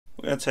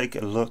going to take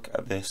a look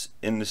at this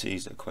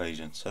indices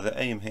equation. So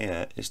the aim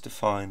here is to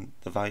find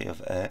the value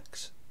of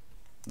x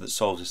that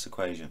solves this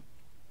equation.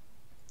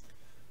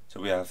 So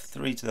we have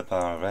 3 to the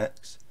power of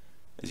x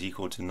is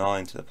equal to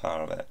 9 to the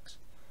power of x.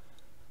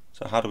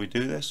 So how do we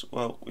do this?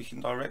 Well, we can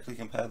directly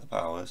compare the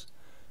powers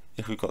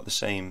if we've got the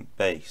same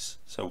base.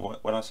 So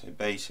when I say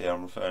base here,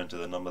 I'm referring to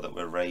the number that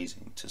we're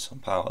raising to some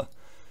power.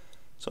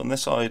 So on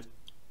this side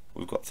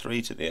we've got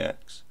 3 to the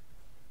x.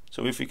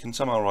 So if we can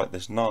somehow write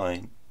this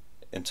 9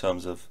 in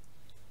terms of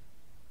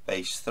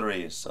base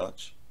 3 as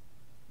such,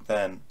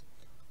 then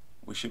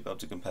we should be able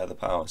to compare the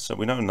powers. So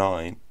we know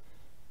 9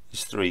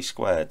 is 3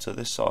 squared, so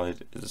this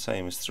side is the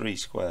same as 3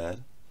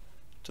 squared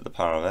to the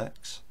power of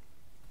x.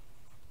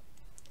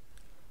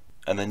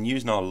 And then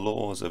using our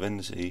laws of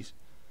indices,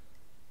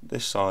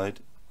 this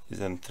side is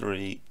then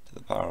 3 to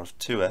the power of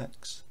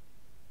 2x.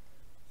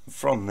 And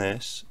from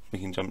this we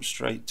can jump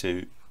straight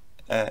to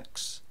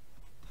x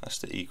has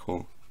to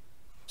equal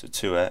to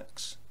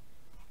 2x,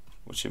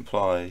 which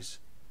implies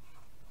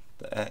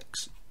that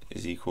x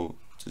is equal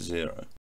to 0.